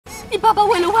你爸爸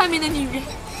为了外面的女人，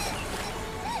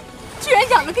居然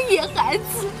养了个野孩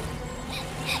子。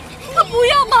他不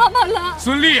要妈妈了。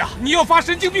孙俪呀，你要发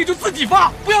神经病就自己发，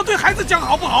不要对孩子讲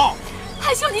好不好？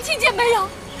海秀，你听见没有？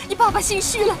你爸爸心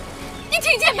虚了，你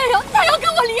听见没有？他要跟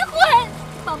我离婚，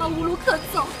妈妈无路可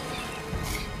走。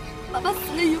爸爸死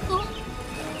了以后，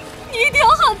你一定要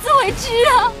好自为之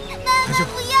啊！妈妈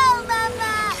不要妈妈，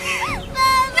妈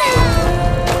妈。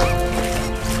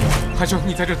海秀，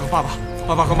你在这等爸爸，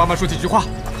爸爸和妈妈说几句话。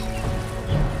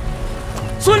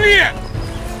孙俪。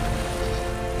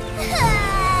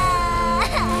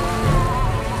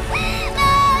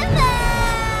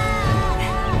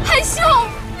海秀，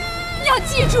你要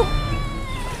记住，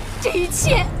这一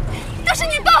切都是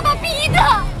你爸爸逼的。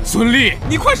孙俪，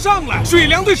你快上来，水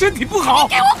凉对身体不好。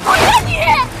你给我滚啊你！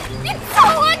你走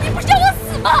啊！你不是要我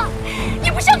死吗？你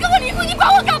不是要跟我离婚？你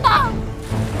管我干嘛？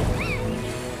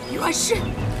于万事，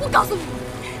我告诉你，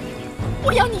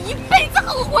我要你一辈子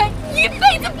后悔，一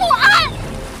辈子不安。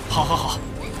好好好，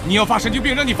你要发神经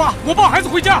病让你发，我抱孩子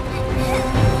回家。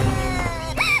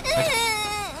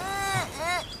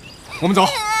我们走。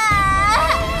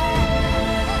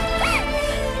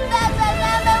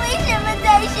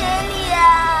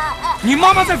你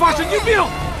妈妈在发神经病！我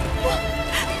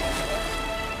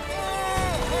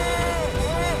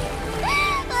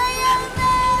要妈妈！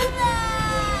妈妈，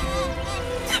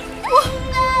我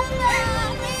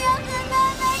要和妈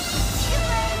妈一起回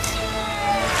去！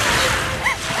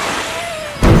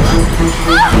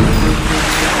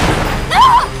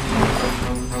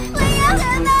我要和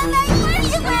妈妈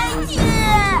一起回去！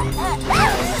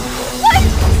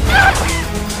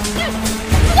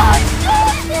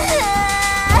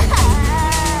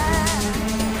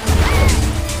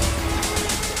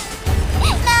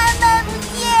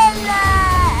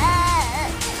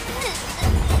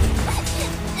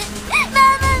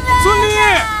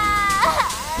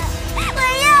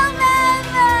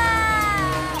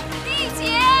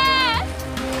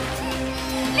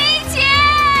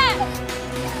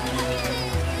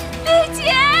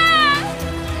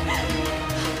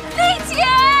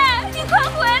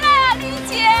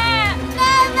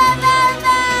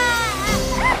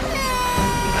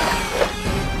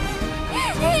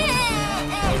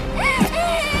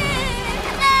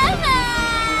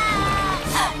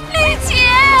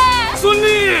孙俪，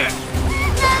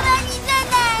妈妈你在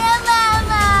哪儿啊？妈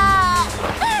妈，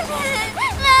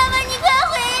妈妈你快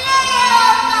回来呀！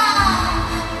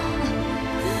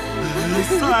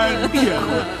 3天了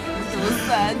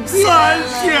，3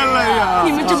天了呀！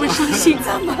你们这么伤心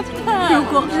怎么办？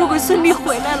如果孙俪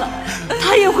回来了，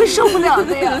她也会受不了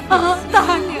的呀！啊，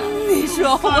大娘，你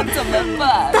说我怎么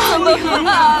办？大娘，来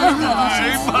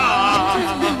吧，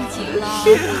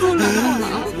别哭了，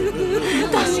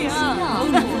大娘。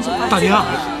大娘，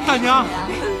大娘，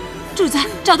主子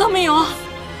找到没有啊？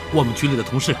我们局里的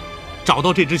同事找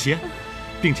到这只鞋，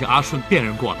并且阿顺辨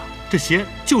认过了，这鞋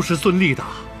就是孙俪的。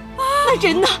那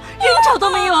人呢？人找到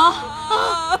没有啊？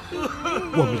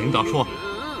我们领导说，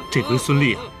这回孙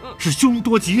俪啊是凶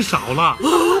多吉少了。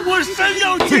我生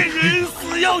要见人，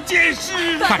死要见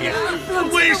尸。大爷，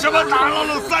为什么打捞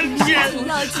了3天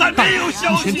还没有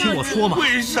消息？你先听我说嘛。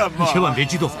为什么？你千万别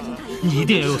激动，你一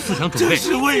定要有思想准备。这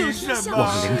是为什么？我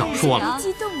们领导说了，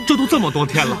这都这么多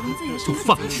天了，就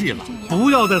放弃了，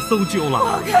不要再搜救了。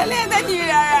我可怜的女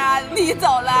儿啊，你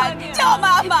走了，叫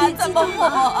妈妈怎么活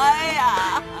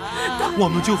呀？我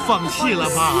们就放弃了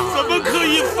吧？怎么可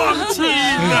以放弃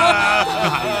呢？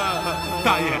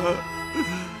大爷。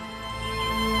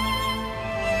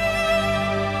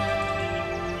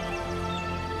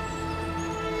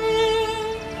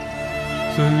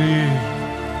孙俪，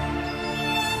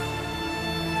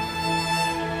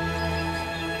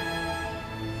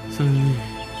孙俪，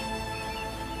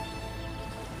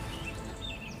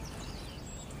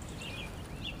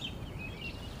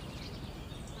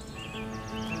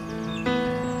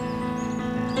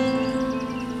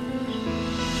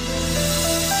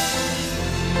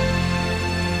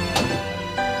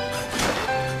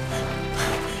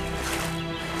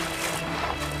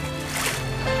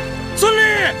孙俪。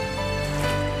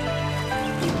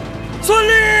孙俪，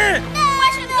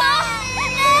万顺哥，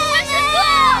万顺哥，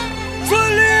孙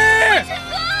俪，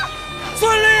孙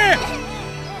俪，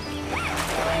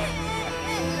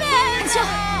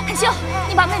韩秀，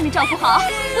你把妹妹照顾好，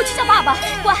我去叫爸爸。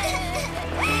乖，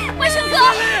万顺哥，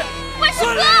万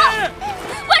顺哥，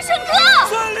万顺哥，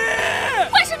孙俪，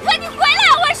万顺哥，你回来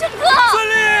啊！万顺哥，孙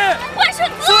俪，万顺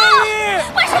哥，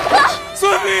万顺哥，孙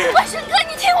俪，万顺哥，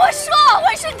你听我说，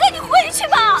万顺哥，你回去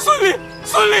吧。孙俪，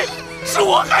孙俪。是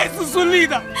我害死孙俪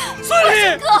的，孙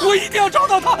俪，我一定要找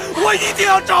到她，我一定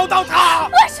要找到她。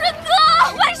万顺哥，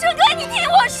万顺哥，你听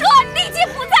我说，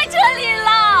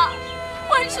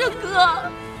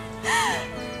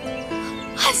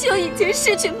经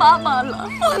失去妈妈了，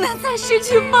不能再失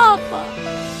去妈妈。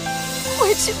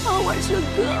回去吧，万顺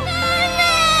哥。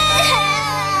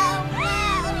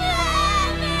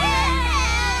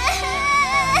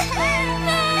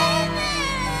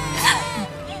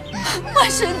万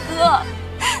顺哥，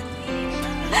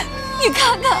你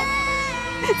看看，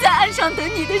在岸上等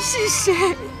你的是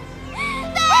谁？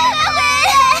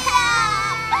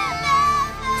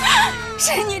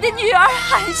是你的女儿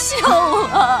韩秀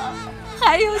啊，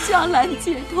还有小兰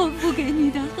姐托付给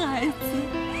你的孩子，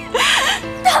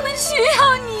他们需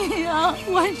要你啊，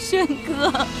万顺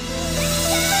哥。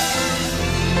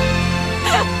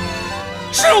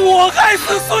是我害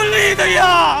死孙俪的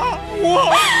呀！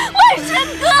万顺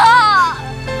哥，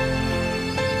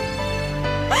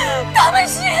他们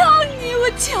需要你，我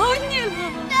求你了。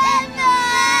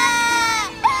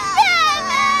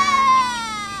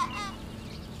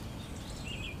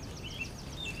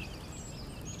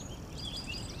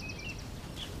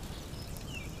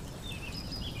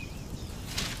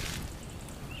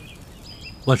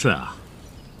万顺啊，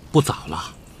不早了，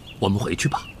我们回去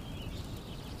吧。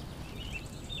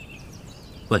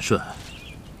万顺，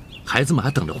孩子们还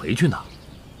等着回去呢，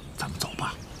咱们走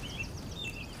吧。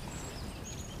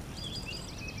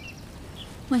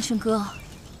万顺哥，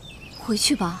回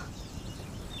去吧。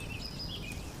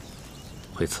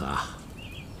惠慈啊，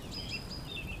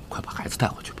快把孩子带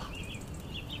回去吧。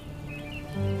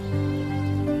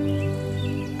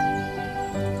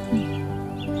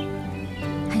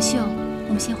韩秀，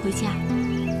我们先回家。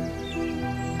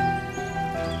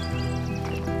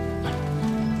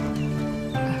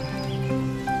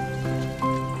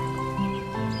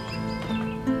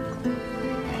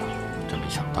真没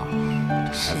想到，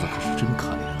这孩子可是真可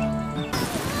怜啊！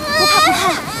不怕不怕，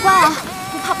乖啊！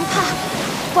不怕不怕，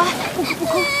乖，不哭不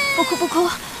哭，不哭不哭，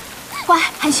乖，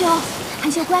韩秀，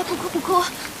韩秀乖，不哭不哭，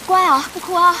乖啊，不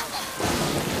哭啊！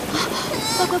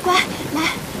乖乖乖，来。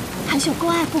韩秀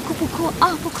乖，不哭不哭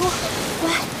啊，不哭，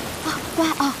乖啊乖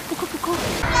啊，不哭不哭。老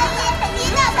爷，别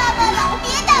打爸爸了，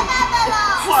别打爸爸了！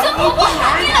孙婆婆，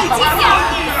你冷静点！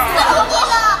求你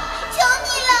了，求你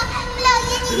了，老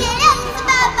爷，你原谅一次爸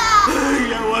爸。哎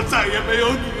呀，我再也没有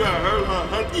女儿了，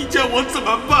你叫我怎么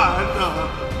办呢？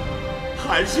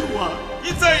韩秀啊，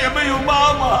你再也没有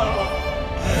妈妈了。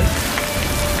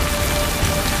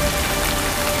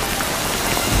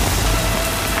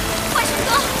万顺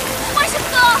哥，万顺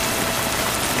哥，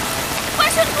万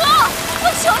顺哥，我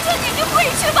求求你，你回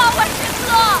去吧，万顺哥，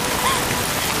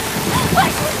万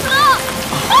顺哥，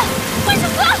啊，万顺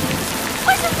哥，万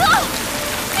顺哥，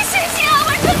你醒醒啊，万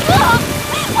顺哥，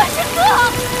万顺哥，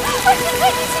万顺哥，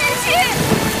你醒醒，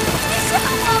你醒啊，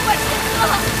万顺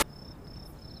哥，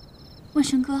万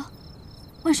顺哥，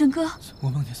万顺哥，我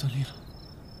梦见孙俪了。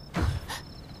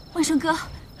万顺哥，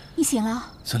你醒了？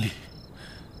孙俪，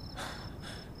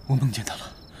我梦见她了。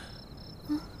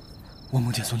我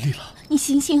梦见孙俪了。你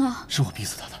醒醒啊！是我逼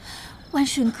死她的。万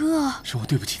顺哥，是我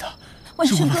对不起她，万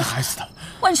顺哥，是我把她害死的。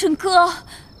万顺哥，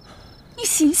你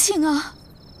醒醒啊！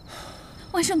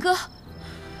万顺哥，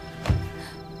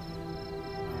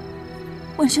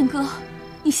万顺哥，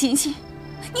你醒醒，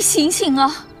你醒醒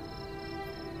啊！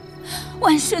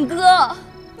万顺哥，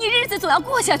你日子总要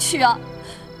过下去啊！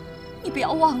你不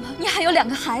要忘了，你还有2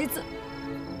个孩子，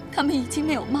他们已经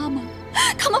没有妈妈了，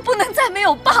他们不能再没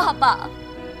有爸爸。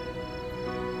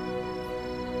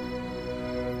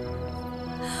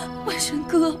万顺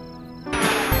哥，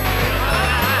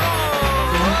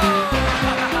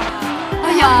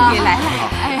哎呀，也来了，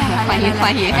哎呀，欢迎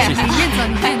欢迎，谢谢，里面坐，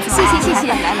里面坐，谢谢谢谢，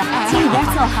来了，请里边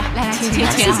坐，来，请，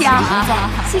谢谢啊，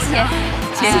谢谢，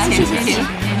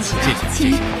请，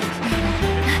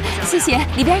谢谢，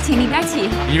里边请，里边请，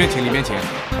里面请，里面请。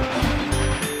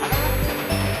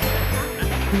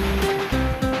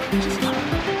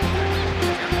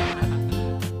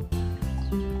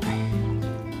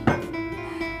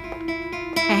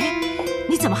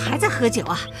怎么还在喝酒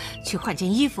啊？去换件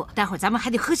衣服，待会儿咱们还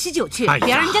得喝喜酒去，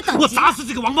别让人家等急。我打死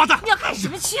这个王八蛋！你要干什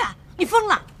么去啊？你疯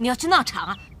了！你要是闹场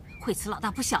啊，惠慈老大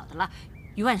不晓得了，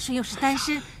于万顺又是单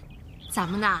身，咱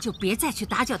们呢就别再去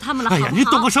打搅他们了，好不好？你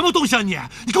懂个什么东西啊你？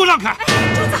你给我让开！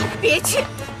柱子，别去！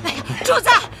哎，柱子，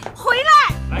回来！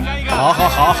来干一个！好好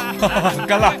好，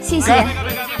干了！谢谢，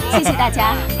谢谢大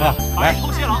家。啊，来，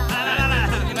头谢了，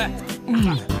来，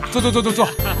坐，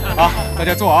好，大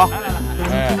家坐啊！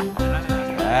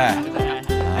哎，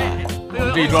我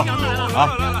们这一桌，好，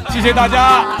谢谢大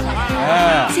家，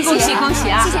哎，谢谢，恭喜恭喜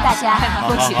啊！谢谢大家，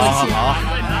恭喜恭喜！好，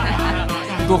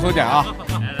多喝点啊！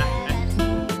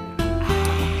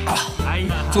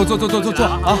坐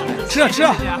啊！吃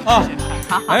啊！啊！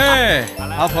好，哎，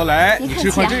阿婆来，你吃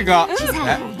块这个，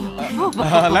来，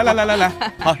来，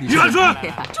好，你于万顺，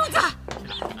柱子，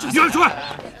于万顺，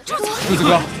柱子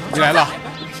哥，你来了。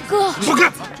哥，放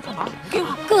开！给我，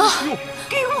哥，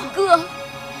给我，哥，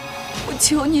我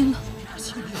求您了，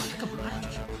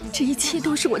这一切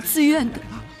都是我自愿的，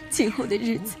今后的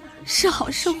日子是好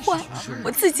是坏，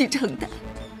我自己承担。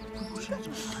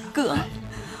哥，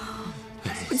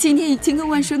我今天已经跟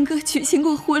万顺哥举行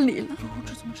过婚礼了，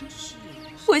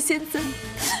我现在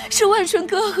是万顺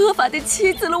哥合法的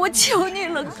妻子了，我求你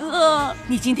了，哥！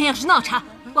你今天要是闹场，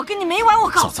我跟你没完！我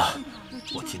告诉你，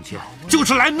我今天就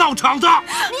是来闹场的。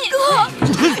哥，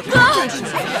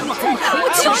我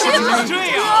求你了，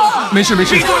哥！没事，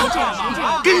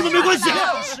跟你们没关系。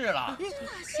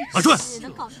阿顺，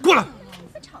过来，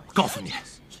告诉你，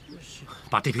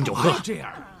把这瓶酒喝了，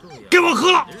给我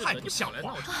喝了。太不像话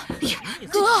了！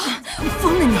哥，你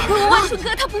疯了你！哥，万顺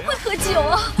哥他不会喝酒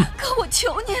啊！哥，我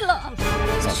求你了！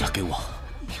嫂子，给我。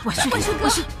万顺哥，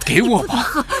给我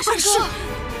吧！万顺，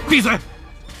闭嘴！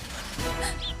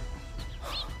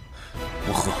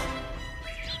我喝。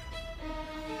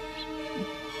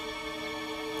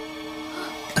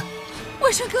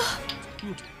万顺哥，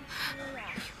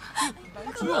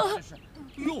哥，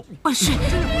万顺，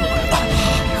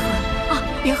啊，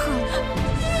别喝了，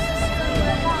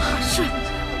万顺，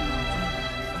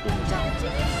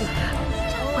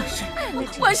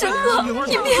万顺哥，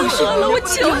你别喝了，我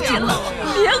求你了，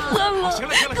别喝了，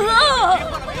哥，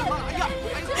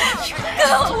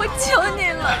我求你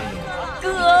了，哥，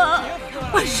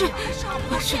万顺，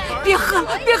别喝了，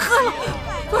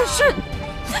万顺，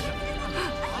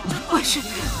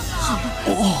好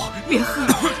了，别喝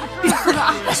了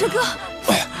啊，万顺哥，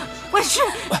万顺，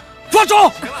放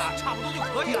手！差不多就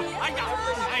可以了。哎呀，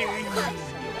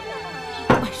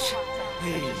万顺，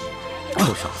臭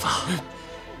小子，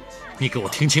你给我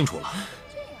听清楚了，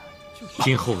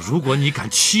今后如果你敢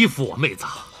欺负我妹子，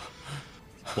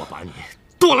我把你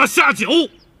剁了下酒。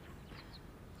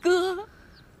哥，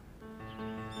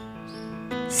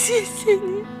谢谢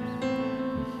你。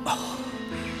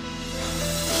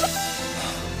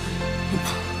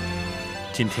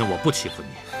今天我不欺负你，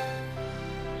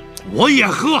我也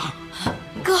喝。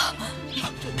哥，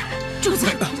柱子，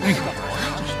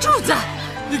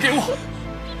你给我，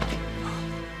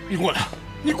你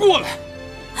过来，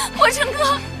万顺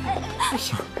哥，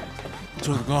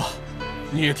柱子哥，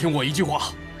你也听我一句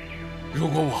话，如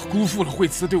果我辜负了惠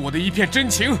慈对我的一片真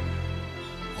情，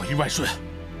我与万顺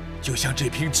就像这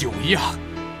瓶酒一样，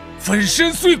粉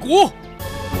身碎骨。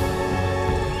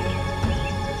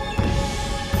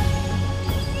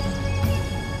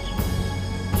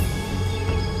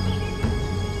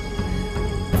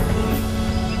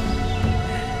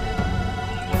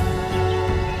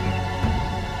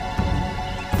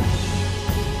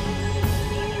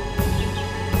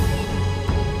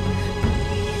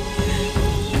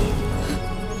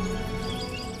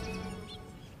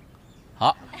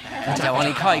好，大家往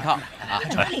里靠一靠啊！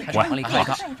往里靠一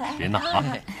靠，别闹啊！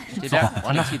这边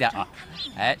往里去点啊！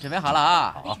哎，准备好了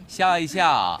啊！好，笑一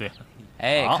笑。对，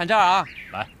哎，看这儿啊！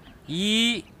来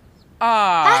，1、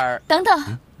2，等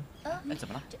等，哎，怎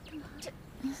么了？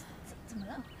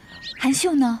韩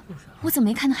秀呢？我怎么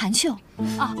没看到韩秀？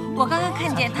啊，我刚刚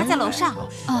看见他在楼上。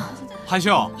啊，韩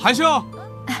秀，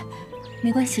哎，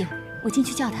没关系，我进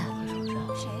去叫他。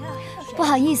不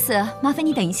好意思，麻烦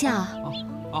你等一下啊。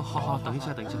好，等一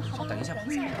下。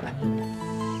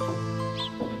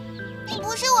你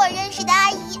不是我认识的阿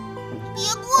姨，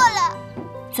别过来！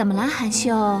怎么了，韩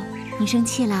秀？你生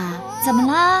气啦？怎么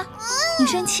啦？你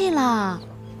生气啦？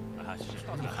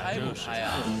还不开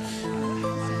呀？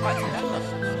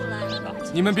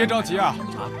你们别着急啊！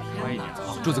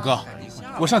柱子哥，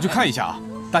我上去看一下啊，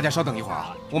大家稍等一会儿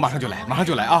啊，我马上就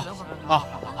来啊！好。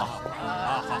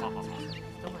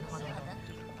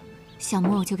小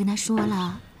木偶就跟他说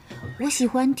了，我喜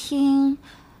欢听《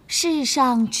世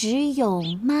上只有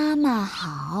妈妈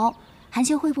好》。韩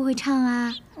秀会不会唱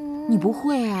啊？你不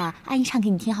会啊？阿姨唱给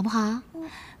你听好不好？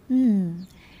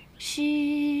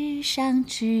世上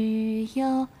只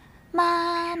有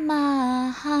妈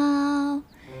妈好，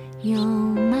有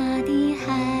妈的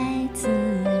孩子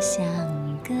像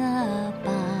个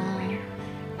宝，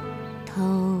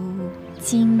投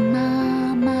进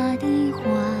妈妈的怀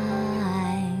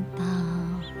抱，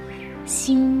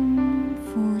幸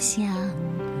福小